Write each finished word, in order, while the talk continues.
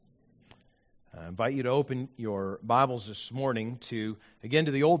invite you to open your Bibles this morning to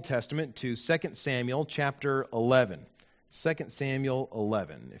the Old Testament, to 2 Samuel chapter 11. 2 Samuel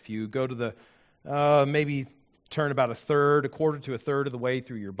 11. If you go to the, maybe turn about a quarter to a third of the way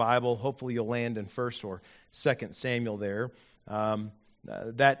through your Bible, hopefully you'll land in 1 or 2 Samuel there.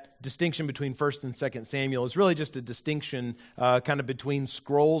 That distinction between 1 and 2 Samuel is really just a distinction kind of between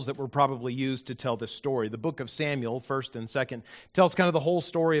scrolls that were probably used to tell this story. The book of Samuel, 1st and 2nd, tells kind of the whole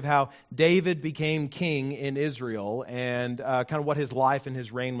story of how David became king in Israel and kind of what his life and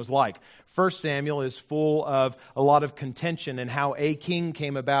his reign was like. 1 Samuel is full of a lot of contention and how a king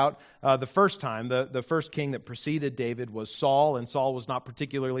came about the first time. The first king that preceded David was Saul, and Saul was not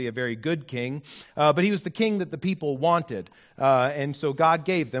particularly a very good king, but he was the king that the people wanted. And so God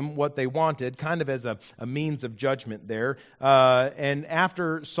gave them what they wanted, kind of as a means of judgment there. And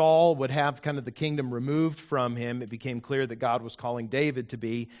after Saul would have kind of the kingdom removed from him, it became clear that God was calling David to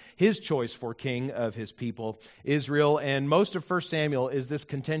be his choice for king of his people, Israel. And most of 1 Samuel is this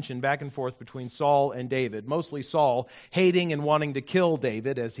contention back and forth between Saul and David. Mostly Saul hating and wanting to kill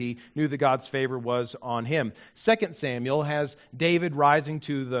David as he knew that God's favor was on him. 2 Samuel has David rising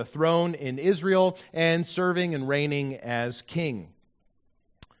to the throne in Israel and serving and reigning as king.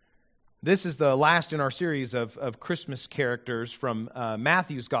 This is the last in our series of Christmas characters from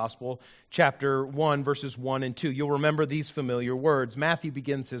Matthew's Gospel, chapter 1, verses 1 and 2. You'll remember these familiar words. Matthew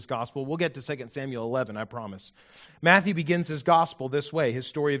begins his Gospel. We'll get to 2 Samuel 11, I promise. Matthew begins his Gospel this way, his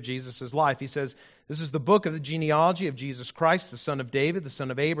story of Jesus' life. He says, this is the book of the genealogy of Jesus Christ, the son of David, the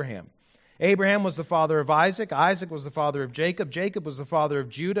son of Abraham. Abraham was the father of Isaac. Isaac was the father of Jacob. Jacob was the father of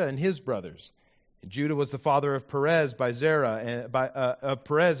Judah and his brothers. Judah was the father of Perez and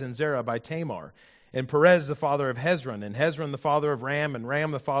Zerah by Tamar. And Perez the father of Hezron, and Hezron the father of Ram, and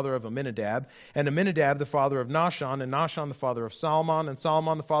Ram the father of Amminadab, and Amminadab the father of Nahshon, and Nahshon the father of Salmon, and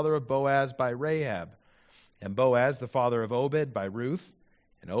Salmon the father of Boaz by Rahab. And Boaz the father of Obed by Ruth,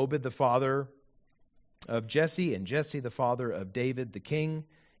 and Obed the father of Jesse, and Jesse the father of David the king,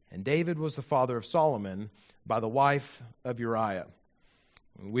 and David was the father of Solomon by the wife of Uriah.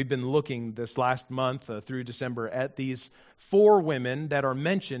 We've been looking this last month through December at these four women that are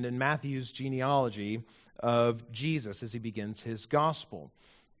mentioned in Matthew's genealogy of Jesus as he begins his gospel.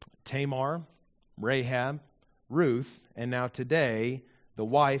 Tamar, Rahab, Ruth, and now today, the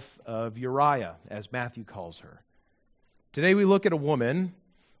wife of Uriah, as Matthew calls her. Today we look at a woman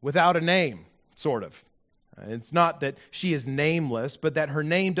without a name, sort of. It's not that she is nameless, but that her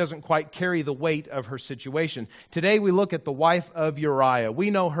name doesn't quite carry the weight of her situation. Today we look at the wife of Uriah.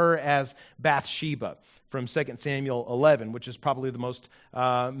 We know her as Bathsheba from 2 Samuel 11, which is probably the most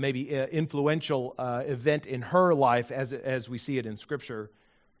influential event in her life as we see it in Scripture.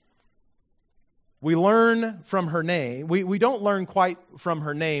 We learn from her name. We don't learn quite from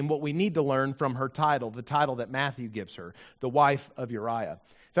her name what we need to learn from her title, the title that Matthew gives her, the wife of Uriah.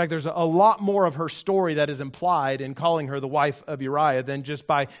 In fact, there's a lot more of her story that is implied in calling her the wife of Uriah than just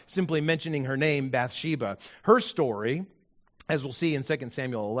by simply mentioning her name, Bathsheba. Her story, as we'll see in 2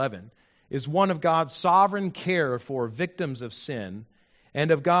 Samuel 11, is one of God's sovereign care for victims of sin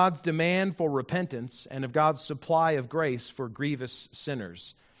and of God's demand for repentance and of God's supply of grace for grievous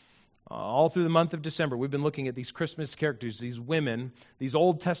sinners. All through the month of December, we've been looking at these Christmas characters, these women, these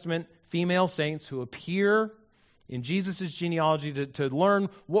Old Testament female saints who appear in Jesus' genealogy to learn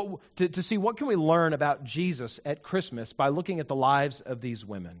to see what can we learn about Jesus at Christmas by looking at the lives of these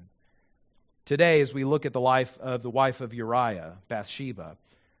women. Today, as we look at the life of the wife of Uriah, Bathsheba,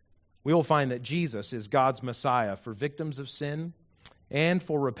 we will find that Jesus is God's Messiah for victims of sin and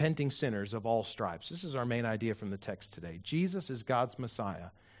for repenting sinners of all stripes. This is our main idea from the text today. Jesus is God's Messiah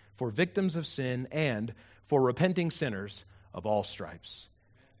for victims of sin and for repenting sinners of all stripes.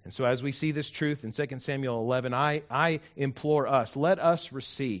 And so as we see this truth in 2 Samuel 11, I implore us, let us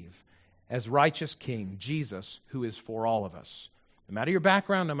receive as righteous King Jesus, who is for all of us. No matter your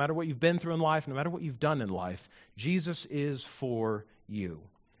background, no matter what you've been through in life, no matter what you've done in life, Jesus is for you.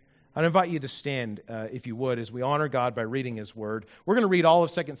 I'd invite you to stand, if you would, as we honor God by reading His Word. We're going to read all of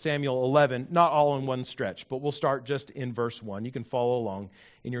 2 Samuel 11, not all in one stretch, but we'll start just in verse 1. You can follow along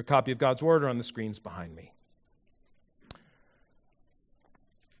in your copy of God's Word or on the screens behind me.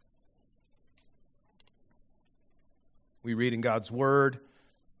 We read in God's Word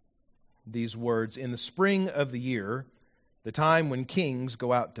these words, "In the spring of the year, the time when kings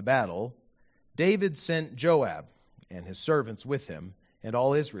go out to battle, David sent Joab and his servants with him and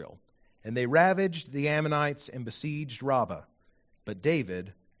all Israel, and they ravaged the Ammonites and besieged Rabbah, but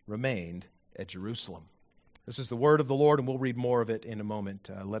David remained at Jerusalem." This is the word of the Lord, and we'll read more of it in a moment.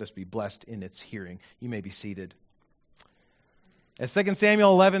 Let us be blessed in its hearing. You may be seated. As 2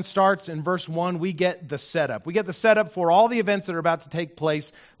 Samuel 11 starts in verse 1, we get the setup. We get the setup for all the events that are about to take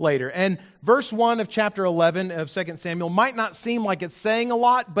place later. And verse 1 of chapter 11 of 2 Samuel might not seem like it's saying a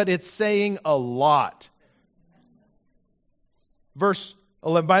lot, but it's saying a lot. Verse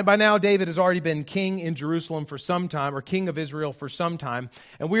 11, by now David has already been king in Jerusalem for some time, or king of Israel for some time.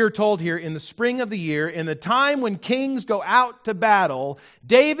 And we are told here, in the spring of the year, in the time when kings go out to battle,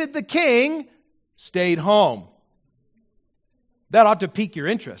 David the king stayed home. That ought to pique your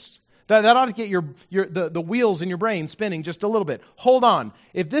interest. That ought to get the wheels in your brain spinning just a little bit. Hold on.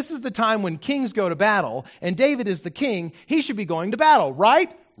 If this is the time when kings go to battle, and David is the king, he should be going to battle,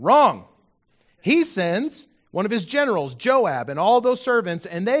 right? Wrong. He sends one of his generals, Joab, and all those servants,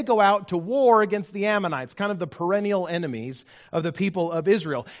 and they go out to war against the Ammonites, kind of the perennial enemies of the people of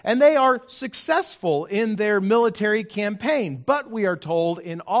Israel. And they are successful in their military campaign. But we are told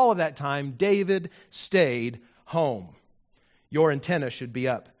in all of that time, David stayed home. Your antenna should be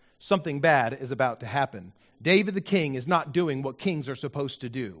up. Something bad is about to happen. David the king is not doing what kings are supposed to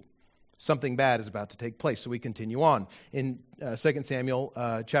do. Something bad is about to take place. So we continue on in 2 Samuel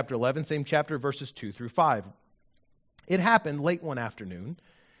chapter 11, same chapter, verses 2 through 5. It happened late one afternoon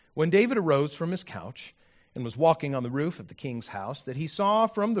when David arose from his couch and was walking on the roof of the king's house that he saw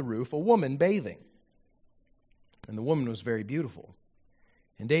from the roof a woman bathing. And the woman was very beautiful.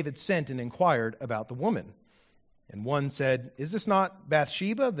 And David sent and inquired about the woman. And one said, "Is this not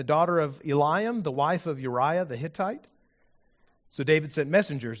Bathsheba, the daughter of Eliam, the wife of Uriah the Hittite?" So David sent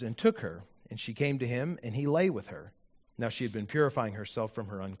messengers and took her, and she came to him, and he lay with her. Now she had been purifying herself from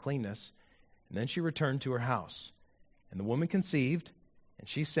her uncleanness, and then she returned to her house. And the woman conceived, and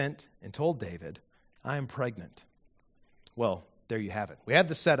she sent and told David, "I am pregnant." Well, there you have it. We had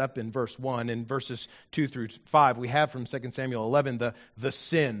the setup in verse 1. In verses 2 through 5, we have from 2 Samuel 11 the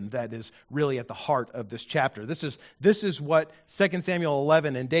sin that is really at the heart of this chapter. This is what 2 Samuel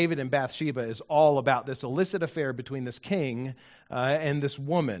 11 and David and Bathsheba is all about, this illicit affair between this king and this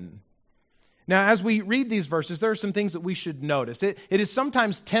woman. Now, as we read these verses, there are some things that we should notice. It is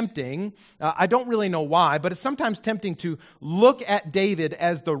sometimes tempting, I don't really know why, but it's sometimes tempting to look at David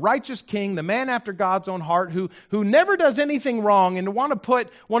as the righteous king, the man after God's own heart, who never does anything wrong, and to want to put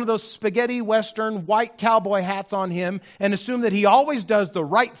one of those spaghetti western white cowboy hats on him and assume that he always does the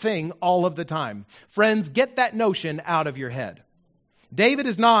right thing all of the time. Friends, get that notion out of your head. David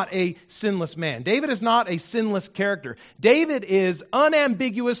is not a sinless man. David is not a sinless character. David is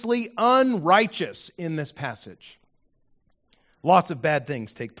unambiguously unrighteous in this passage. Lots of bad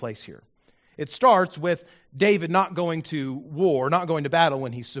things take place here. It starts with David not going to war, not going to battle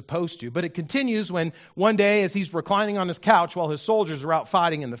when he's supposed to, but it continues when one day as he's reclining on his couch while his soldiers are out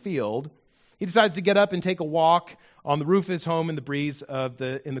fighting in the field, he decides to get up and take a walk on the roof of his home in the breeze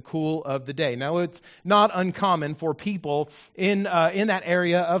in the cool of the day. Now, it's not uncommon for people in that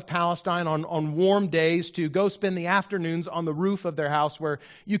area of Palestine on warm days to go spend the afternoons on the roof of their house where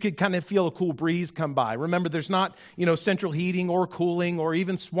you could kind of feel a cool breeze come by. Remember, there's not, central heating or cooling or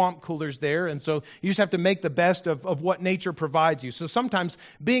even swamp coolers there, and so you just have to make the best of what nature provides you. So sometimes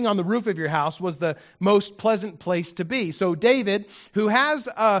being on the roof of your house was the most pleasant place to be. So David, who has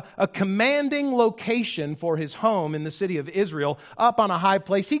a commanding location for his home in the city of Israel, up on a high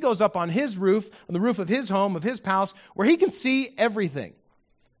place, he goes up on his roof, on the roof of his home, of his palace, where he can see everything.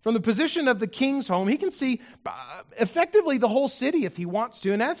 From the position of the king's home, he can see effectively the whole city if he wants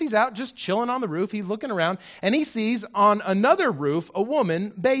to. And as he's out just chilling on the roof, he's looking around, and he sees on another roof a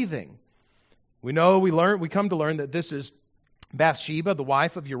woman bathing. We come to learn that this is Bathsheba, the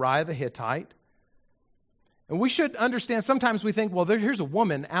wife of Uriah the Hittite. And we should understand, sometimes we think, well, here's a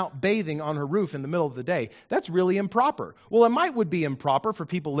woman out bathing on her roof in the middle of the day. That's really improper. Well, it would be improper for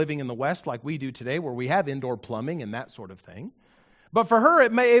people living in the West like we do today, where we have indoor plumbing and that sort of thing. But for her,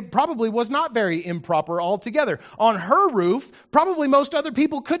 it probably was not very improper altogether. On her roof, probably most other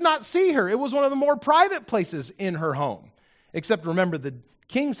people could not see her. It was one of the more private places in her home. Except remember, the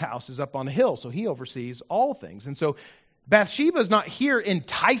king's house is up on a hill, so he oversees all things. And so Bathsheba is not here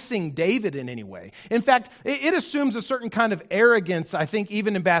enticing David in any way. In fact, it assumes a certain kind of arrogance, I think,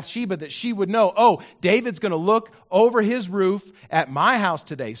 even in Bathsheba, that she would know, David's going to look over his roof at my house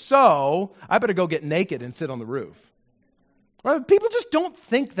today, so I better go get naked and sit on the roof. Right? People just don't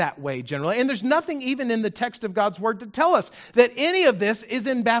think that way generally. And there's nothing even in the text of God's Word to tell us that any of this is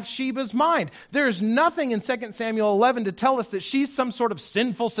in Bathsheba's mind. There's nothing in 2 Samuel 11 to tell us that she's some sort of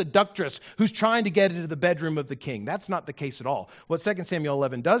sinful seductress who's trying to get into the bedroom of the king. That's not the case at all. What 2 Samuel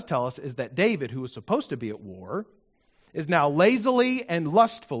 11 does tell us is that David, who was supposed to be at war, is now lazily and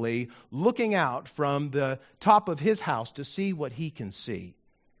lustfully looking out from the top of his house to see what he can see.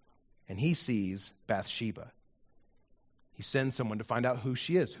 And he sees Bathsheba. He sends someone to find out who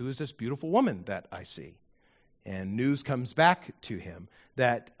she is. Who is this beautiful woman that I see? And news comes back to him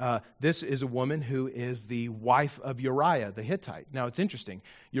that this is a woman who is the wife of Uriah the Hittite. Now, it's interesting.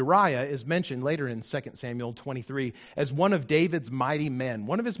 Uriah is mentioned later in 2 Samuel 23 as one of David's mighty men,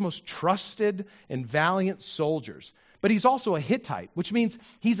 one of his most trusted and valiant soldiers. But he's also a Hittite, which means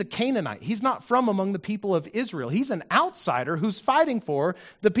he's a Canaanite. He's not from among the people of Israel. He's an outsider who's fighting for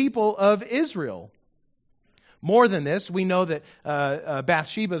the people of Israel. More than this, we know that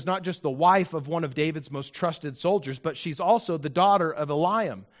Bathsheba is not just the wife of one of David's most trusted soldiers, but she's also the daughter of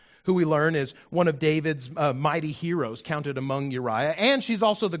Eliam, who we learn is one of David's mighty heroes counted among Uriah. And she's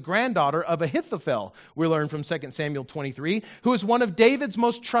also the granddaughter of Ahithophel, we learn from 2 Samuel 23, who is one of David's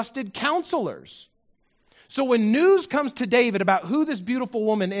most trusted counselors. So when news comes to David about who this beautiful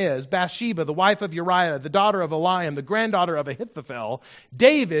woman is, Bathsheba, the wife of Uriah, the daughter of Eliam, the granddaughter of Ahithophel,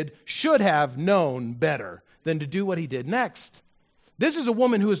 David should have known better than to do what he did next. This is a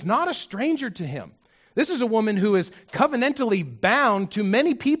woman who is not a stranger to him. This is a woman who is covenantally bound to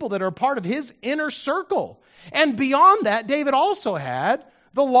many people that are part of his inner circle. And beyond that, David also had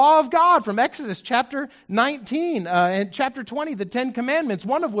the law of God from Exodus chapter 19 and chapter 20, the 10 Commandments,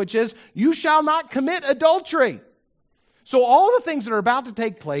 one of which is, you shall not commit adultery. So all the things that are about to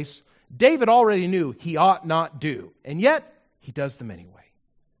take place, David already knew he ought not do. And yet, he does them anyway.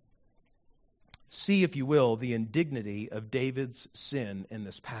 See, if you will, the indignity of David's sin in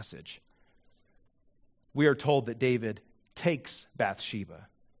this passage. We are told that David takes Bathsheba,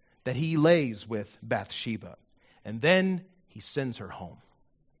 that he lays with Bathsheba, and then he sends her home.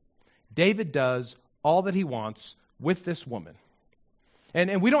 David does all that he wants with this woman.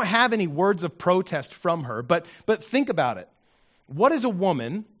 And we don't have any words of protest from her, but think about it. What is a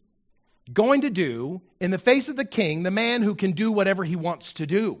woman going to do in the face of the king, the man who can do whatever he wants to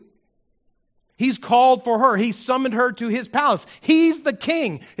do? He's called for her. He summoned her to his palace. He's the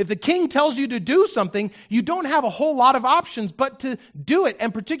king. If the king tells you to do something, you don't have a whole lot of options but to do it.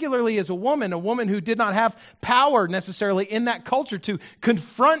 And particularly as a woman who did not have power necessarily in that culture to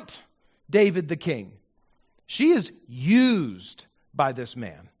confront David the king. She is used by this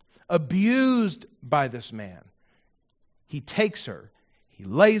man, abused by this man. He takes her, he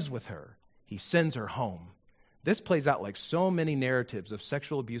lays with her, he sends her home. This plays out like so many narratives of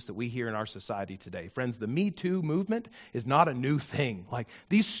sexual abuse that we hear in our society today. Friends, the Me Too movement is not a new thing. Like,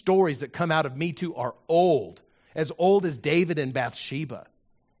 these stories that come out of Me Too are old as David and Bathsheba.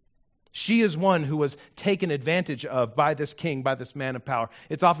 She is one who was taken advantage of by this king, by this man of power.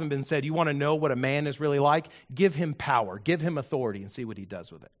 It's often been said, you want to know what a man is really like? Give him power, give him authority, and see what he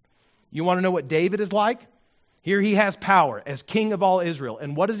does with it. You want to know what David is like? Here he has power as king of all Israel.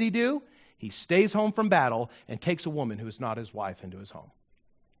 And what does he do? He stays home from battle and takes a woman who is not his wife into his home.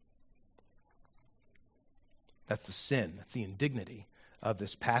 That's the sin. That's the indignity of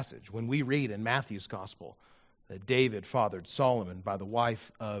this passage. When we read in Matthew's gospel that David fathered Solomon by the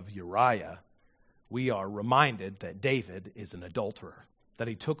wife of Uriah, we are reminded that David is an adulterer, that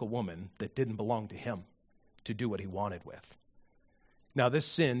he took a woman that didn't belong to him to do what he wanted with. Now, this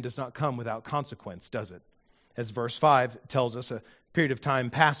sin does not come without consequence, does it? As verse 5 tells us, a period of time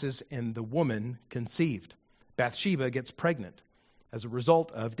passes and the woman conceived. Bathsheba gets pregnant as a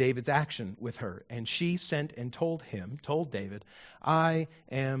result of David's action with her. And she sent and told David, I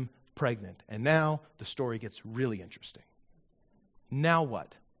am pregnant. And now the story gets really interesting. Now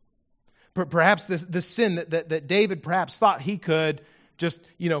what? Perhaps the sin that David perhaps thought he could just,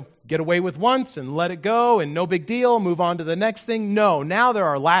 get away with once and let it go and no big deal, move on to the next thing. No, now there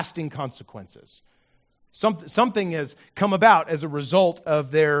are lasting consequences. Something has come about as a result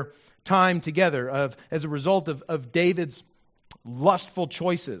of their time together, as a result of David's lustful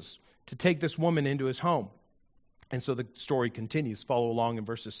choices to take this woman into his home. And so the story continues. Follow along in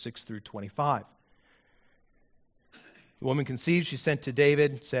verses 6 through 25. The woman conceived, she sent to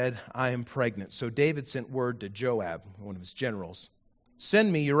David, said, I am pregnant. So David sent word to Joab, one of his generals,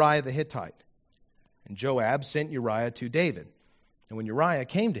 send me Uriah the Hittite. And Joab sent Uriah to David. And when Uriah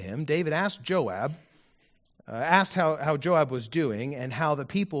came to him, David asked how Joab was doing and how the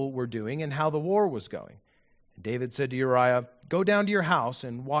people were doing and how the war was going. And David said to Uriah, go down to your house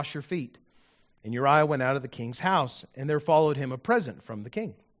and wash your feet. And Uriah went out of the king's house, and there followed him a present from the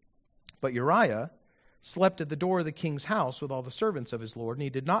king. But Uriah slept at the door of the king's house with all the servants of his lord, and he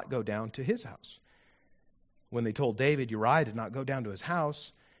did not go down to his house. When they told David Uriah did not go down to his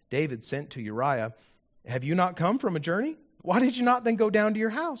house, David sent to Uriah, have you not come from a journey? Why did you not then go down to your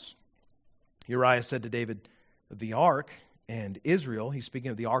house? Uriah said to David, the ark And Israel, he's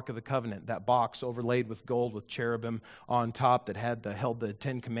speaking of the Ark of the Covenant, that box overlaid with gold with cherubim on top that held the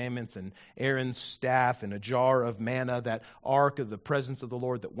Ten Commandments and Aaron's staff and a jar of manna, that Ark of the presence of the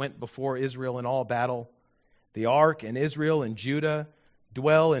Lord that went before Israel in all battle. The Ark and Israel and Judah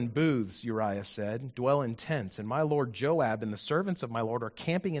dwell in booths, Uriah said, dwell in tents, and my lord Joab and the servants of my lord are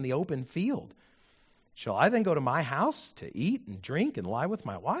camping in the open field. Shall I then go to my house to eat and drink and lie with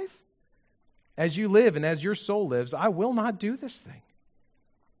my wife? As you live and as your soul lives, I will not do this thing.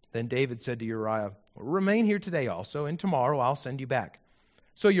 Then David said to Uriah, remain here today also, and tomorrow I'll send you back.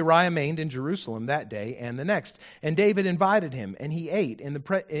 So Uriah remained in Jerusalem that day and the next. And David invited him, and he ate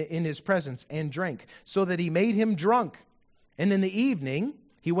in his presence and drank, so that he made him drunk. And in the evening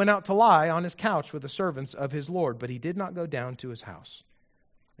he went out to lie on his couch with the servants of his Lord, but he did not go down to his house.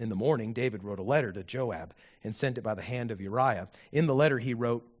 In the morning David wrote a letter to Joab and sent it by the hand of Uriah. In the letter he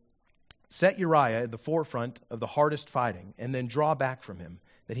wrote, set Uriah at the forefront of the hardest fighting, and then draw back from him,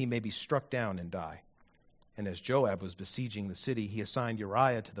 that he may be struck down and die. And as Joab was besieging the city, he assigned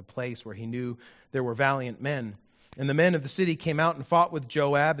Uriah to the place where he knew there were valiant men. And the men of the city came out and fought with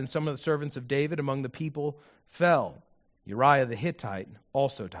Joab, and some of the servants of David among the people fell. Uriah the Hittite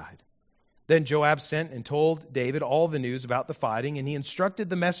also died. Then Joab sent and told David all the news about the fighting, and he instructed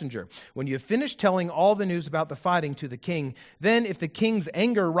the messenger, when you have finished telling all the news about the fighting to the king, then if the king's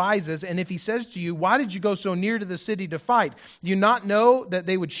anger rises, and if he says to you, why did you go so near to the city to fight? Do you not know that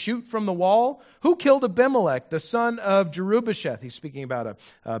they would shoot from the wall? Who killed Abimelech, the son of Jerubbesheth? He's speaking about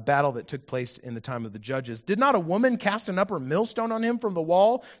a battle that took place in the time of the judges. Did not a woman cast an upper millstone on him from the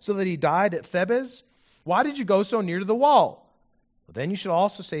wall, so that he died at Thebez? Why did you go so near to the wall? Then you should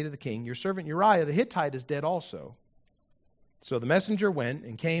also say to the king, your servant Uriah the Hittite is dead also. So the messenger went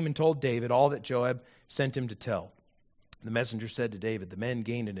and came and told David all that Joab sent him to tell. The messenger said to David, the men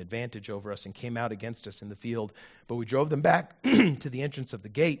gained an advantage over us and came out against us in the field, but we drove them back to the entrance of the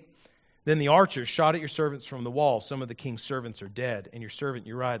gate. Then the archers shot at your servants from the wall. Some of the king's servants are dead, and your servant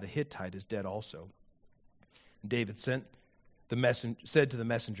Uriah the Hittite is dead also. David said to the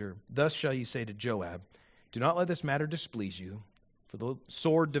messenger, thus shall you say to Joab, do not let this matter displease you. For the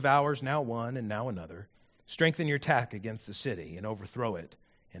sword devours now one and now another. Strengthen your attack against the city and overthrow it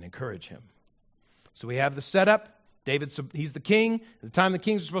and encourage him. So we have the setup. David, he's the king. At the time the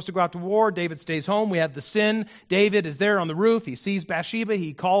kings are supposed to go out to war, David stays home. We have the sin. David is there on the roof. He sees Bathsheba.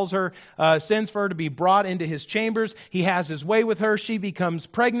 He calls her, sends for her to be brought into his chambers. He has his way with her. She becomes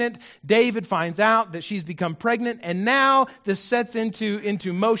pregnant. David finds out that she's become pregnant. And now this sets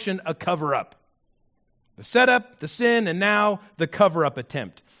into motion a cover-up. The setup, the sin, and now the cover-up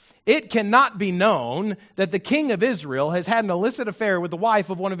attempt. It cannot be known that the king of Israel has had an illicit affair with the wife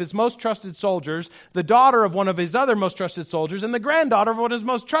of one of his most trusted soldiers, the daughter of one of his other most trusted soldiers, and the granddaughter of one of his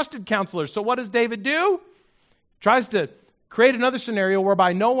most trusted counselors. So what does David do? Tries to create another scenario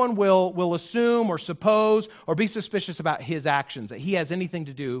whereby no one will assume or suppose or be suspicious about his actions, that he has anything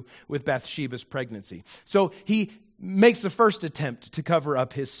to do with Bathsheba's pregnancy. So he makes the first attempt to cover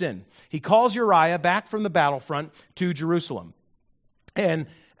up his sin. He calls Uriah back from the battlefront to Jerusalem. And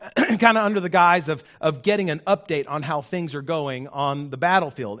kind of under the guise of getting an update on how things are going on the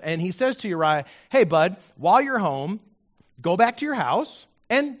battlefield. And he says to Uriah, hey, bud, while you're home, go back to your house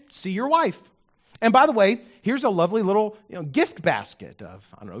and see your wife. And by the way, here's a lovely little gift basket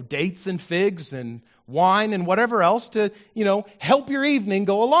of, dates and figs and wine and whatever else to, help your evening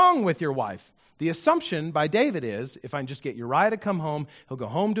go along with your wife. The assumption by David is, if I can just get Uriah to come home, he'll go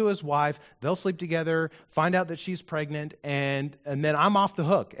home to his wife, they'll sleep together, find out that she's pregnant, and then I'm off the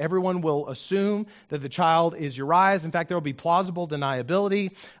hook. Everyone will assume that the child is Uriah's. In fact, there will be plausible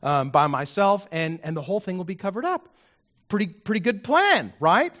deniability by myself, and the whole thing will be covered up. Pretty good plan,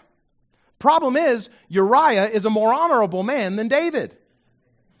 right? Problem is, Uriah is a more honorable man than David.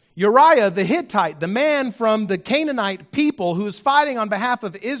 Uriah the Hittite, the man from the Canaanite people who is fighting on behalf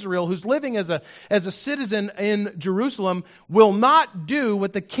of Israel, who's living as a citizen in Jerusalem, will not do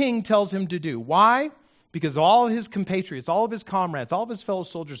what the king tells him to do. Why? Because all of his compatriots, all of his comrades, all of his fellow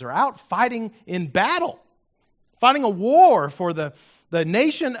soldiers are out fighting in battle, fighting a war for the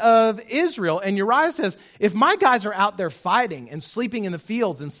nation of Israel. And Uriah says, if my guys are out there fighting and sleeping in the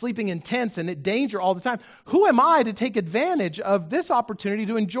fields and sleeping in tents and in danger all the time, who am I to take advantage of this opportunity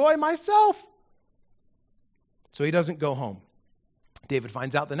to enjoy myself? So he doesn't go home. David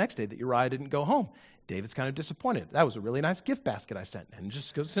finds out the next day that Uriah didn't go home. David's kind of disappointed. That was a really nice gift basket I sent, and it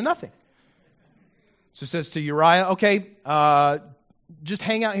just goes to nothing. So he says to Uriah, okay, just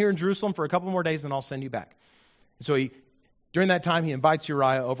hang out here in Jerusalem for a couple more days and I'll send you back. So he During that time, he invites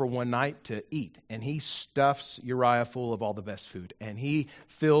Uriah over one night to eat, and he stuffs Uriah full of all the best food, and he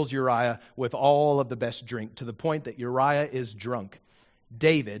fills Uriah with all of the best drink to the point that Uriah is drunk.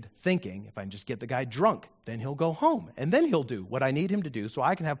 David thinking, if I can just get the guy drunk, then he'll go home, and then he'll do what I need him to do so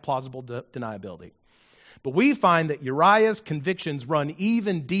I can have plausible deniability. But we find that Uriah's convictions run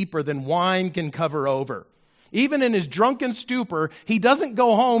even deeper than wine can cover over. Even in his drunken stupor, he doesn't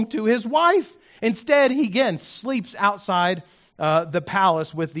go home to his wife. Instead, he again sleeps outside the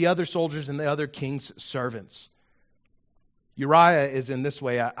palace with the other soldiers and the other king's servants. Uriah is in this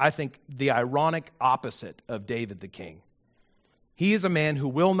way, I think, the ironic opposite of David the king. He is a man who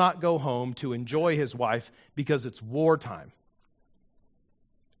will not go home to enjoy his wife because it's wartime.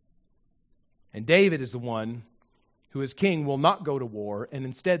 And David is the one who, as king, will not go to war and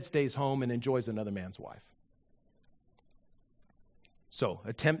instead stays home and enjoys another man's wife. So,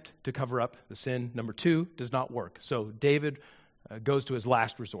 attempt to cover up the sin number 2 does not work. So, David goes to his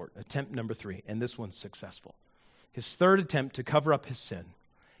last resort, attempt number 3, and this one's successful. His third attempt to cover up his sin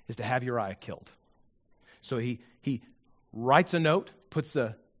is to have Uriah killed. So, he writes a note, puts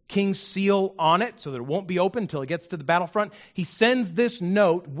the king's seal on it so that it won't be opened until it gets to the battlefront. He sends this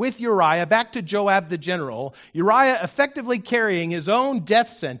note with Uriah back to Joab the general, Uriah effectively carrying his own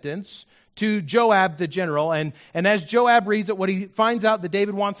death sentence to Joab the general. And as Joab reads it, what he finds out that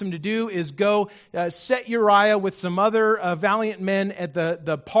David wants him to do is go set Uriah with some other valiant men at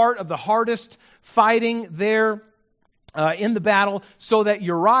the part of the hardest fighting there in the battle, so that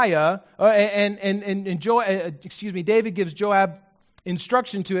Uriah David gives Joab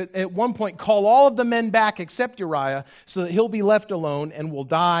instruction to at one point call all of the men back except Uriah, so that he'll be left alone and will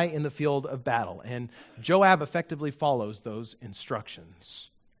die in the field of battle. And Joab effectively follows those instructions.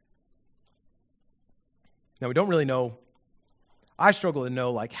 Now, we don't really know. I struggle to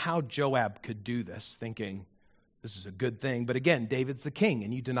know how Joab could do this, thinking this is a good thing. But again, David's the king,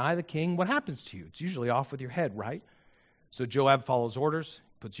 and you deny the king, what happens to you? It's usually off with your head, right? So Joab follows orders,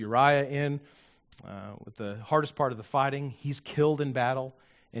 puts Uriah in with the hardest part of the fighting. He's killed in battle.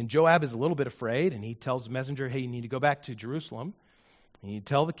 And Joab is a little bit afraid, and he tells the messenger, hey, you need to go back to Jerusalem. And you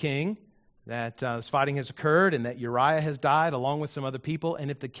tell the king that this fighting has occurred and that Uriah has died along with some other people.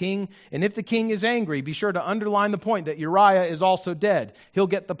 And if the king is angry, be sure to underline the point that Uriah is also dead. He'll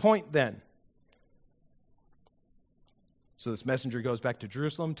get the point then. So this messenger goes back to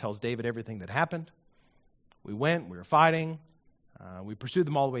Jerusalem, tells David everything that happened. We were fighting. We pursued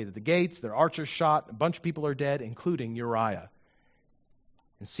them all the way to the gates. Their archers shot. A bunch of people are dead, including Uriah.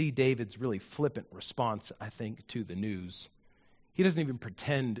 And see David's really flippant response, I think, to the news. He doesn't even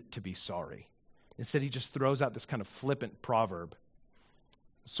pretend to be sorry. Instead, he just throws out this kind of flippant proverb.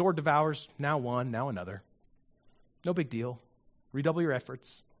 Sword devours, now one, now another. No big deal. Redouble your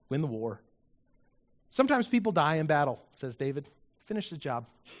efforts. Win the war. Sometimes people die in battle, says David. Finish the job.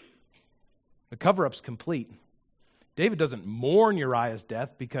 The cover-up's complete. David doesn't mourn Uriah's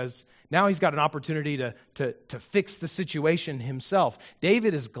death because now he's got an opportunity to fix the situation himself.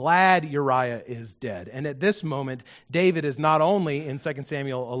 David is glad Uriah is dead. And at this moment, David is not only, in 2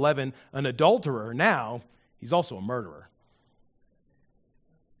 Samuel 11, an adulterer now, he's also a murderer.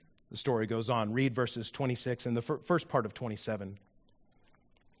 The story goes on. Read verses 26 and the first part of 27.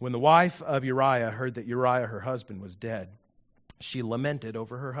 When the wife of Uriah heard that Uriah, her husband, was dead, she lamented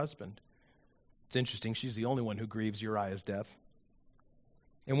over her husband. It's interesting, she's the only one who grieves Uriah's death.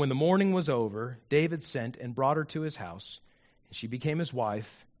 And when the mourning was over, David sent and brought her to his house, and she became his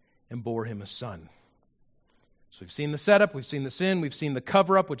wife and bore him a son. So we've seen the setup, we've seen the sin, we've seen the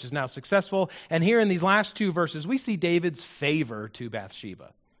cover-up, which is now successful. And here in these last 2 verses, we see David's favor to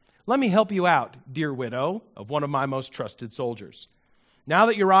Bathsheba. Let me help you out, dear widow of one of my most trusted soldiers. Now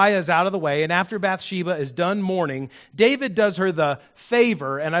that Uriah is out of the way, and after Bathsheba is done mourning, David does her the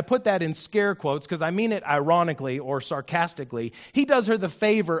favor, and I put that in scare quotes because I mean it ironically or sarcastically. He does her the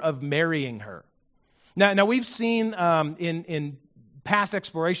favor of marrying her. Now we've seen in past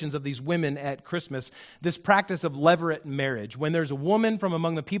explorations of these women at Christmas this practice of levirate marriage. When there's a woman from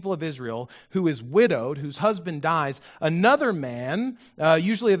among the people of Israel who is widowed, whose husband dies, another man,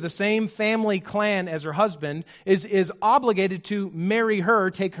 usually of the same family clan as her husband, is obligated to marry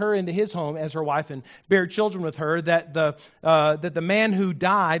her, take her into his home as her wife, and bear children with her, that the man who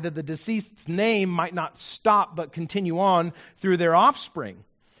died, that the deceased's name might not stop but continue on through their offspring.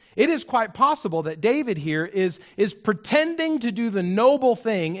 It is quite possible that David here is pretending to do the noble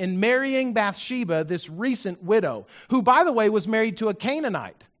thing in marrying Bathsheba, this recent widow, who, by the way, was married to a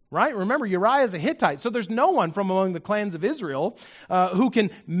Canaanite. right? Remember, Uriah is a Hittite, so there's no one from among the clans of Israel who can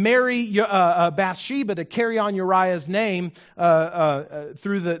marry Bathsheba to carry on Uriah's name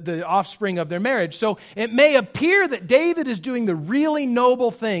through the offspring of their marriage. So it may appear that David is doing the really noble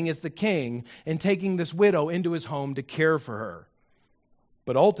thing as the king and taking this widow into his home to care for her.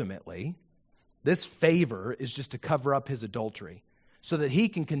 But ultimately, this favor is just to cover up his adultery so that he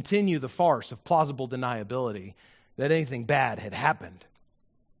can continue the farce of plausible deniability that anything bad had happened.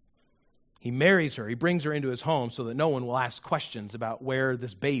 He marries her. He brings her into his home so that no one will ask questions about where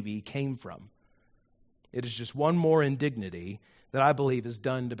this baby came from. It is just one more indignity that I believe is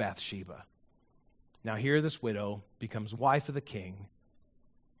done to Bathsheba. Now here this widow becomes wife of the king,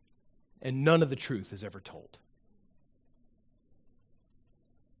 and none of the truth is ever told.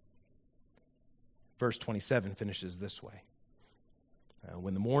 Verse 27 finishes this way.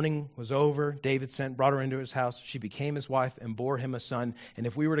 When the morning was over, David brought her into his house. She became his wife and bore him a son. And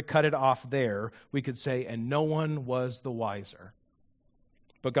if we were to cut it off there, we could say, and no one was the wiser.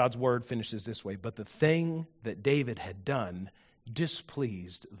 But God's word finishes this way. But the thing that David had done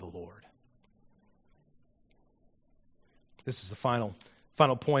displeased the Lord. This is the final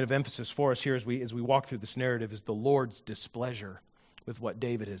point of emphasis for us here as we walk through this narrative, is the Lord's displeasure with what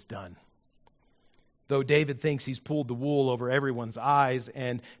David has done. Though David thinks he's pulled the wool over everyone's eyes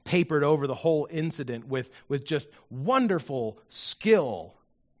and papered over the whole incident with just wonderful skill,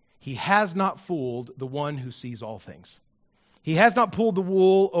 he has not fooled the one who sees all things. He has not pulled the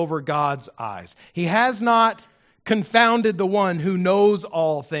wool over God's eyes. He has not confounded the one who knows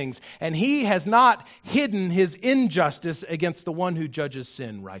all things. And he has not hidden his injustice against the one who judges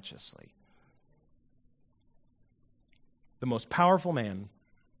sin righteously. The most powerful man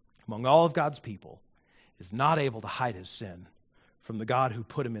among all of God's people is not able to hide his sin from the God who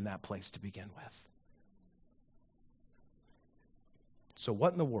put him in that place to begin with. So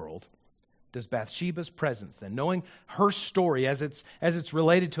what in the world does Bathsheba's presence then, knowing her story as it's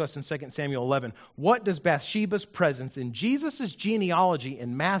related to us in 2 Samuel 11, what does Bathsheba's presence in Jesus' genealogy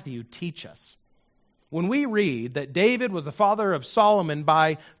in Matthew teach us? When we read that David was the father of Solomon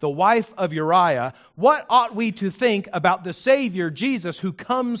by the wife of Uriah, what ought we to think about the Savior, Jesus, who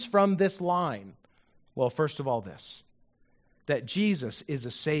comes from this line? Well, first of all this, that Jesus is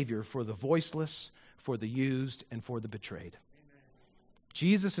a Savior for the voiceless, for the used, and for the betrayed. Amen.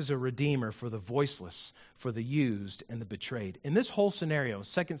 Jesus is a Redeemer for the voiceless, for the used, and the betrayed. In this whole scenario,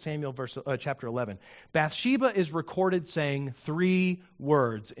 2 Samuel chapter 11, Bathsheba is recorded saying 3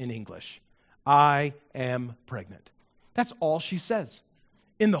 words in English. I am pregnant. That's all she says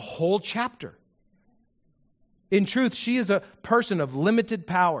in the whole chapter. In truth, she is a person of limited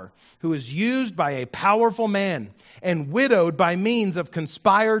power who is used by a powerful man and widowed by means of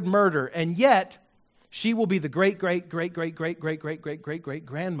conspired murder. And yet, she will be the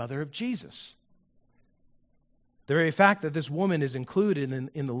great-great-great-great-great-great-great-great-great-grandmother of Jesus. The very fact that this woman is included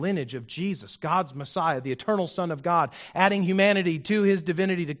in the lineage of Jesus, God's Messiah, the eternal Son of God, adding humanity to his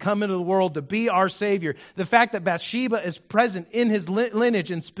divinity to come into the world to be our Savior. The fact that Bathsheba is present in his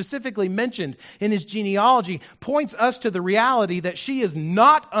lineage and specifically mentioned in his genealogy points us to the reality that she is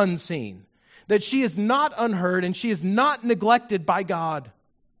not unseen, that she is not unheard, and she is not neglected by God.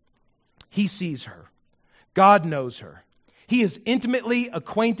 He sees her. God knows her. He is intimately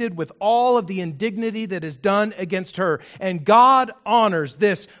acquainted with all of the indignity that is done against her. And God honors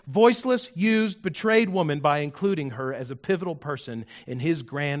this voiceless, used, betrayed woman by including her as a pivotal person in his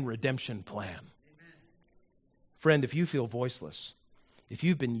grand redemption plan. Amen. Friend, if you feel voiceless, if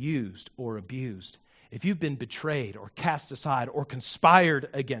you've been used or abused, if you've been betrayed or cast aside or conspired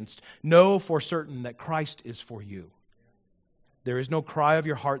against, know for certain that Christ is for you. There is no cry of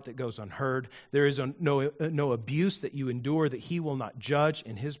your heart that goes unheard. There is no abuse that you endure that he will not judge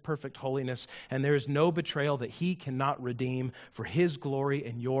in his perfect holiness. And there is no betrayal that he cannot redeem for his glory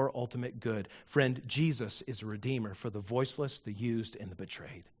and your ultimate good. Friend, Jesus is a redeemer for the voiceless, the used, and the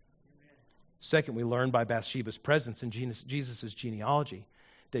betrayed. Amen. Second, we learn by Bathsheba's presence in Jesus' genealogy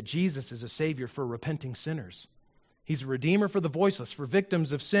that Jesus is a Savior for repenting sinners. He's a redeemer for the voiceless, for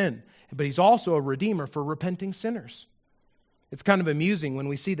victims of sin. But he's also a redeemer for repenting sinners. It's kind of amusing when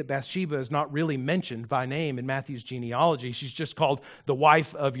we see that Bathsheba is not really mentioned by name in Matthew's genealogy. She's just called the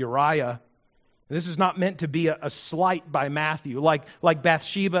wife of Uriah. And this is not meant to be a slight by Matthew, like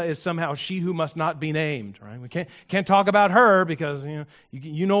Bathsheba is somehow she who must not be named. Right? We can't talk about her because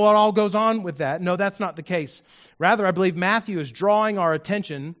you know what all goes on with that. No, that's not the case. Rather, I believe Matthew is drawing our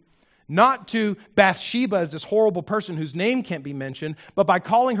attention not to Bathsheba as this horrible person whose name can't be mentioned, but by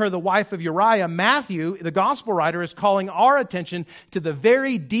calling her the wife of Uriah, Matthew, the gospel writer, is calling our attention to the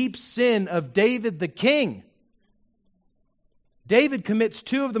very deep sin of David the king. David commits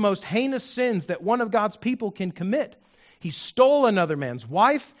two of the most heinous sins that one of God's people can commit. He stole another man's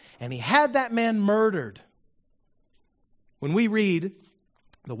wife, and he had that man murdered. When we read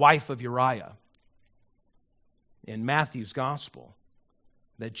the wife of Uriah in Matthew's gospel,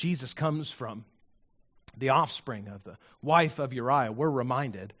 that Jesus comes from the offspring of the wife of Uriah, we're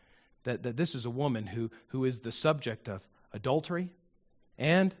reminded that this is a woman who is the subject of adultery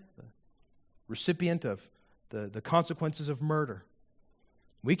and the recipient of the consequences of murder.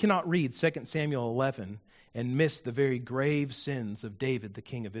 We cannot read 2 Samuel 11 and miss the very grave sins of David, the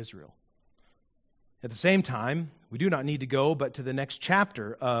king of Israel. At the same time, we do not need to go but to the next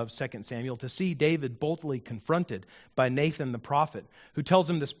chapter of 2 Samuel to see David boldly confronted by Nathan the prophet, who tells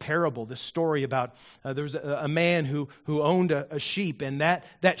him this parable, this story about there was a man who owned a sheep, and that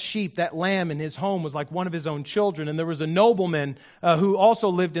sheep, that lamb in his home was like one of his own children. And there was a nobleman who also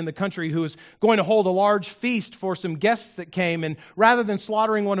lived in the country who was going to hold a large feast for some guests that came. And rather than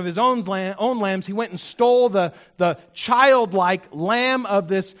slaughtering one of his own lambs, he went and stole the childlike lamb of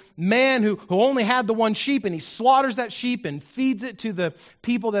this man who only had the one sheep, and he slaughters that sheep and feeds it to the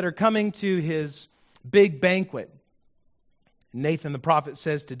people that are coming to his big banquet. Nathan the prophet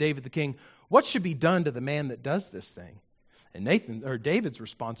says to David the king, "What should be done to the man that does this thing?" And David's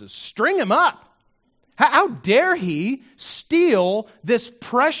response is, "String him up. How dare he steal this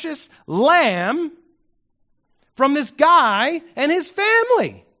precious lamb from this guy and his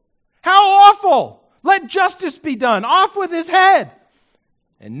family? How awful! Let justice be done. Off with his head."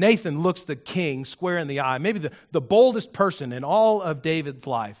 And Nathan looks the king square in the eye, maybe the boldest person in all of David's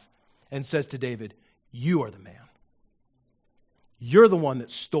life, and says to David, "You are the man. You're the one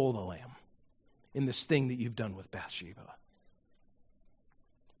that stole the lamb in this thing that you've done with Bathsheba."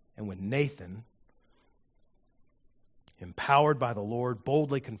 And when Nathan, empowered by the Lord,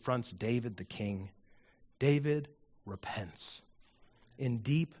 boldly confronts David the king, David repents in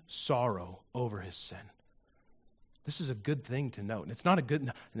deep sorrow over his sin. This is a good thing to note. And it's not a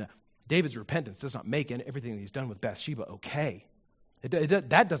good... No, David's repentance does not make everything that he's done with Bathsheba okay.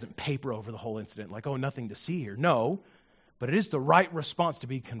 That doesn't paper over the whole incident like, oh, nothing to see here. No, but it is the right response to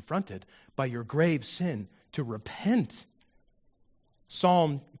be confronted by your grave sin, to repent.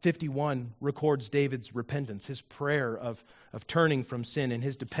 Psalm 51 records David's repentance, his prayer of turning from sin and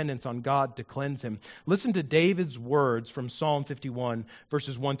his dependence on God to cleanse him. Listen to David's words from Psalm 51,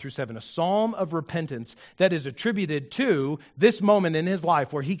 verses 1 through 7, a psalm of repentance that is attributed to this moment in his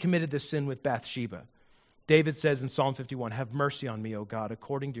life where he committed this sin with Bathsheba. David says in Psalm 51, "Have mercy on me, O God,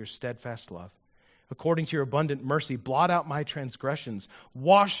 according to your steadfast love. According to your abundant mercy, blot out my transgressions.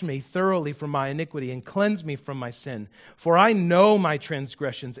 Wash me thoroughly from my iniquity and cleanse me from my sin. For I know my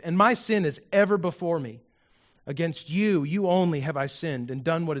transgressions, and my sin is ever before me. Against you, you only have I sinned and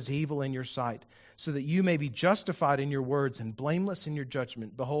done what is evil in your sight, so that you may be justified in your words and blameless in your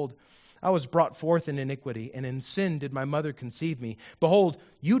judgment. Behold, I was brought forth in iniquity, and in sin did my mother conceive me. Behold,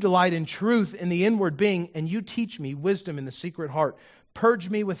 you delight in truth in the inward being, and you teach me wisdom in the secret heart. Purge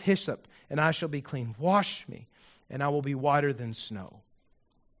me with hyssop, and I shall be clean. Wash me, and I will be whiter than snow."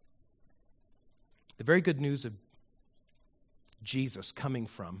 The very good news of Jesus coming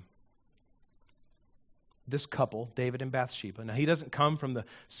from this couple, David and Bathsheba. Now, he doesn't come from the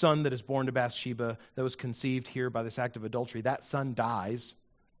son that is born to Bathsheba that was conceived here by this act of adultery. That son dies.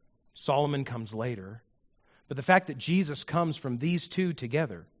 Solomon comes later. But the fact that Jesus comes from these two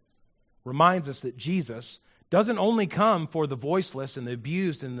together reminds us that Jesus doesn't only come for the voiceless and the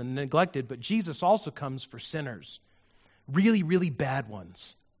abused and the neglected, but Jesus also comes for sinners. Really, really bad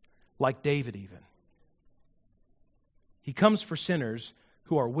ones, like David even. He comes for sinners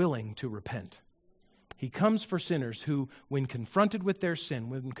who are willing to repent. He comes for sinners who, when confronted with their sin,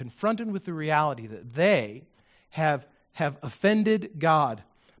 when confronted with the reality that they have offended God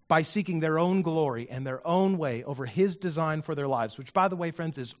by seeking their own glory and their own way over His design for their lives, which, by the way,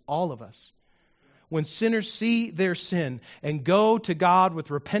 friends, is all of us. When sinners see their sin and go to God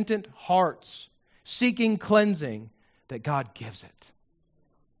with repentant hearts, seeking cleansing, that God gives it.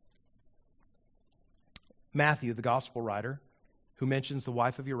 Matthew, the gospel writer, who mentions the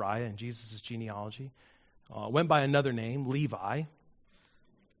wife of Uriah in Jesus' genealogy, went by another name, Levi.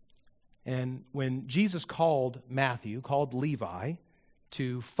 And when Jesus called Levi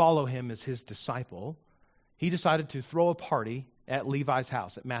to follow him as his disciple, he decided to throw a party at Levi's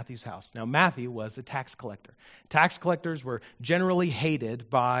house, at Matthew's house. Now, Matthew was a tax collector. Tax collectors were generally hated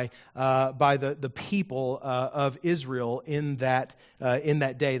by the people of Israel in that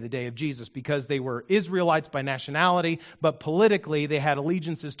day, the day of Jesus, because they were Israelites by nationality, but politically they had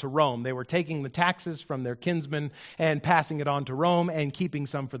allegiances to Rome. They were taking the taxes from their kinsmen and passing it on to Rome and keeping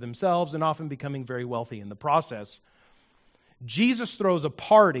some for themselves and often becoming very wealthy in the process. Jesus throws a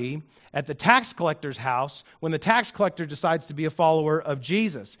party at the tax collector's house when the tax collector decides to be a follower of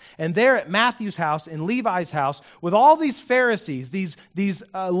Jesus. And there at Matthew's house, in Levi's house, with all these Pharisees, these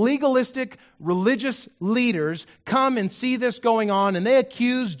legalistic religious leaders come and see this going on, and they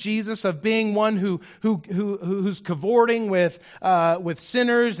accuse Jesus of being one who's cavorting with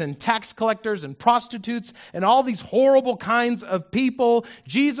sinners and tax collectors and prostitutes and all these horrible kinds of people.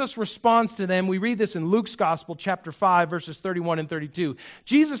 Jesus responds to them. We read this in Luke's Gospel, chapter 5, verses 31 and 32.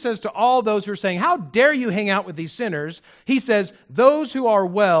 Jesus says to all those who are saying, "How dare you hang out with these sinners?" He says, "Those who are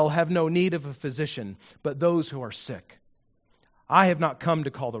well have no need of a physician, but those who are sick. I have not come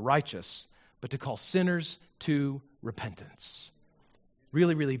to call the righteous, but to call sinners to repentance."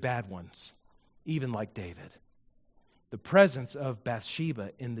 Really, really bad ones, even like David. The presence of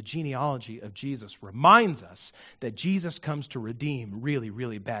Bathsheba in the genealogy of Jesus reminds us that Jesus comes to redeem really,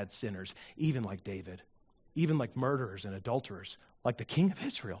 really bad sinners, even like David, even like murderers and adulterers, like the king of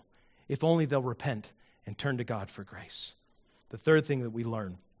Israel, if only they'll repent and turn to God for grace. The third thing that we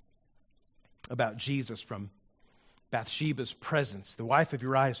learn about Jesus from Bathsheba's presence, the wife of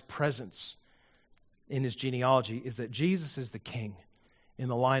Uriah's presence in his genealogy, is that Jesus is the king in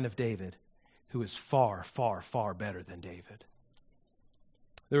the line of David who is far, far, far better than David.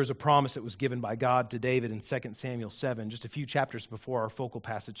 There was a promise that was given by God to David in 2 Samuel 7, just a few chapters before our focal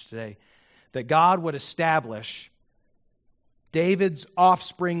passage today, that God would establish David's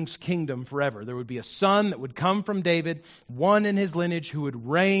offspring's kingdom forever. There would be a son that would come from David, one in his lineage who would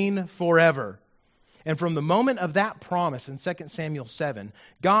reign forever. And from the moment of that promise in 2 Samuel 7,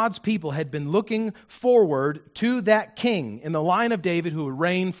 God's people had been looking forward to that king in the line of David who would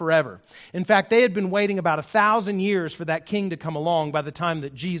reign forever. In fact, they had been waiting about 1,000 years for that king to come along by the time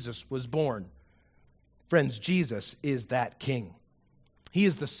that Jesus was born. Friends, Jesus is that king. He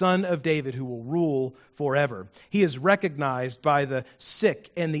is the son of David who will rule forever. He is recognized by the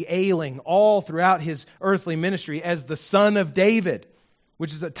sick and the ailing all throughout his earthly ministry as the Son of David,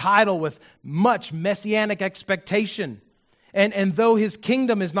 which is a title with much messianic expectation. And though his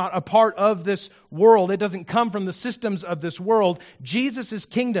kingdom is not a part of this world, it doesn't come from the systems of this world, Jesus'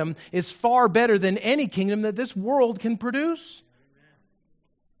 kingdom is far better than any kingdom that this world can produce.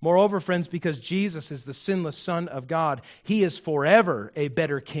 Moreover, friends, because Jesus is the sinless Son of God, He is forever a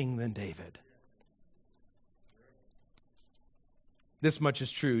better king than David. This much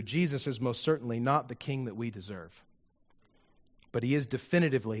is true. Jesus is most certainly not the king that we deserve, but He is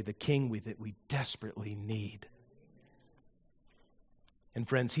definitively the king that we desperately need. And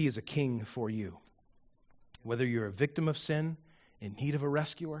friends, He is a king for you. Whether you're a victim of sin in need of a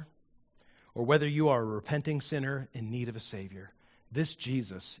rescuer, or whether you are a repenting sinner in need of a Savior, this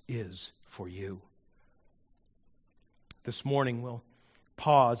Jesus is for you. This morning we'll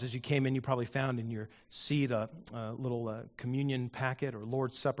pause. As you came in, you probably found in your seat a little communion packet or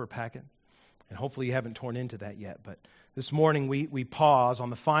Lord's Supper packet. And hopefully you haven't torn into that yet. But this morning we pause on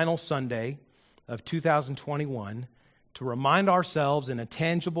the final Sunday of 2021 to remind ourselves in a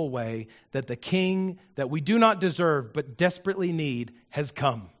tangible way that the King that we do not deserve but desperately need has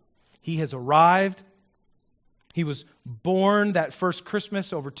come. He has arrived. He was born that first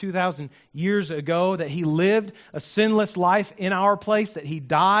Christmas over 2,000 years ago, that He lived a sinless life in our place, that He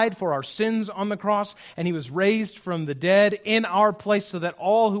died for our sins on the cross, and He was raised from the dead in our place so that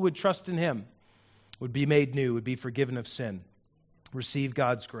all who would trust in Him would be made new, would be forgiven of sin, receive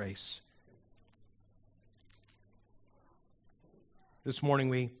God's grace. This morning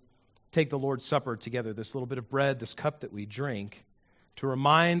we take the Lord's Supper together, this little bit of bread, this cup that we drink, to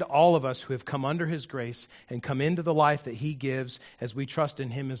remind all of us who have come under His grace and come into the life that He gives as we trust in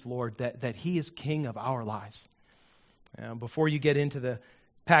Him as Lord, that He is King of our lives. Before you get into the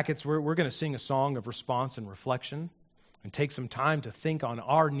packets, we're going to sing a song of response and reflection and take some time to think on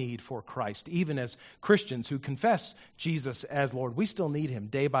our need for Christ. Even as Christians who confess Jesus as Lord, we still need Him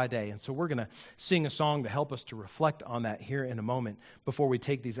day by day. And so we're going to sing a song to help us to reflect on that here in a moment before we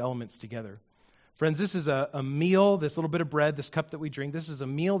take these elements together. Friends, this is a meal, this little bit of bread, this cup that we drink, this is a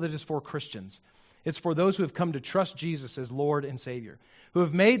meal that is for Christians. It's for those who have come to trust Jesus as Lord and Savior, who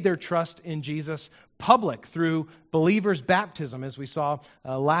have made their trust in Jesus public through believers' baptism, as we saw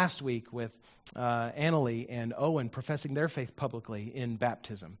last week with Annalie and Owen professing their faith publicly in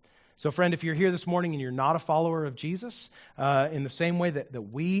baptism. So friend, if you're here this morning and you're not a follower of Jesus, in the same way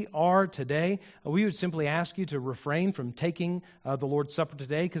that we are today, we would simply ask you to refrain from taking the Lord's Supper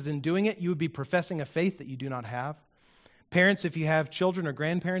today, because in doing it, you would be professing a faith that you do not have. Parents, if you have children, or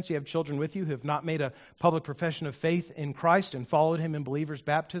grandparents, you have children with you who have not made a public profession of faith in Christ and followed him in believer's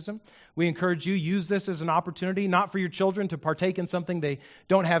baptism, we encourage you, use this as an opportunity, not for your children to partake in something they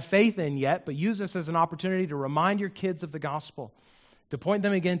don't have faith in yet, but use this as an opportunity to remind your kids of the gospel, to point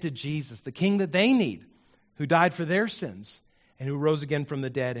them again to Jesus, the King that they need, who died for their sins and who rose again from the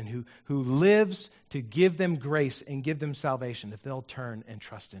dead, and who lives to give them grace and give them salvation if they'll turn and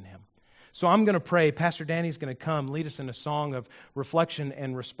trust in him. So I'm going to pray. Pastor Danny's going to come lead us in a song of reflection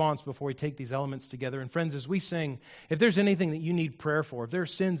and response before we take these elements together. And friends, as we sing, if there's anything that you need prayer for, if there are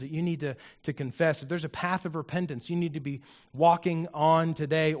sins that you need to confess, if there's a path of repentance you need to be walking on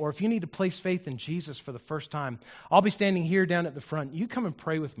today, or if you need to place faith in Jesus for the first time, I'll be standing here down at the front. You come and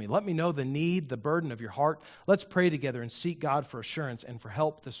pray with me. Let me know the need, the burden of your heart. Let's pray together and seek God for assurance and for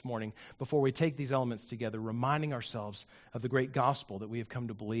help this morning before we take these elements together, reminding ourselves of the great gospel that we have come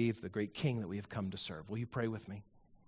to believe, the great King that we have come to serve. Will you pray with me?